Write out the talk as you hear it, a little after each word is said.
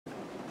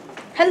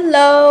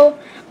Hello.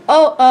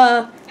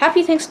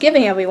 Happy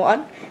Thanksgiving,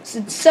 everyone.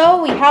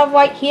 So we have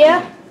right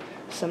here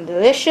some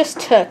delicious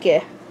turkey.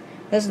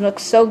 This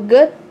looks so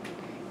good.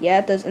 Yeah,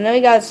 it does. And then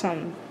we got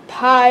some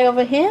pie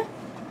over here.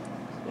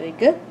 Very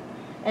good.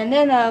 And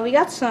then we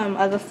got some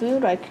other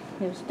food, like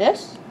here's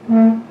this.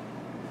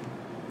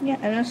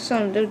 Yeah, and there's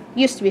some. There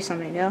used to be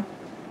something there.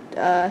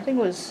 I think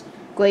it was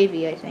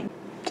gravy, I think.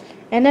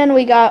 And then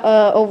we got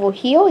over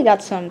here we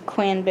got some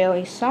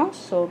cranberry sauce.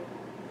 So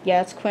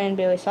yeah, it's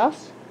cranberry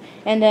sauce.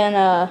 And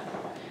then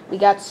we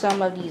got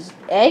some of these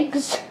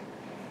eggs.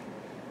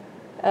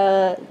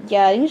 Yeah,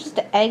 I think it's just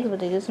the eggs, but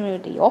they did something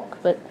with the yolk.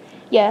 But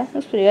yeah,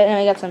 that's pretty good. And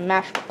we got some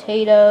mashed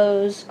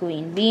potatoes,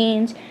 green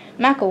beans,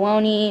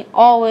 macaroni,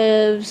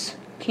 olives,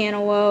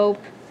 cantaloupe,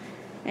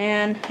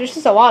 and there's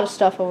just a lot of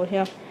stuff over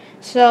here.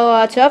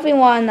 So to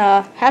everyone,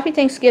 happy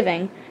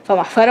Thanksgiving from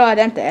Alfredo Al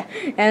Dente.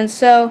 And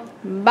so,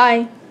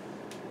 bye.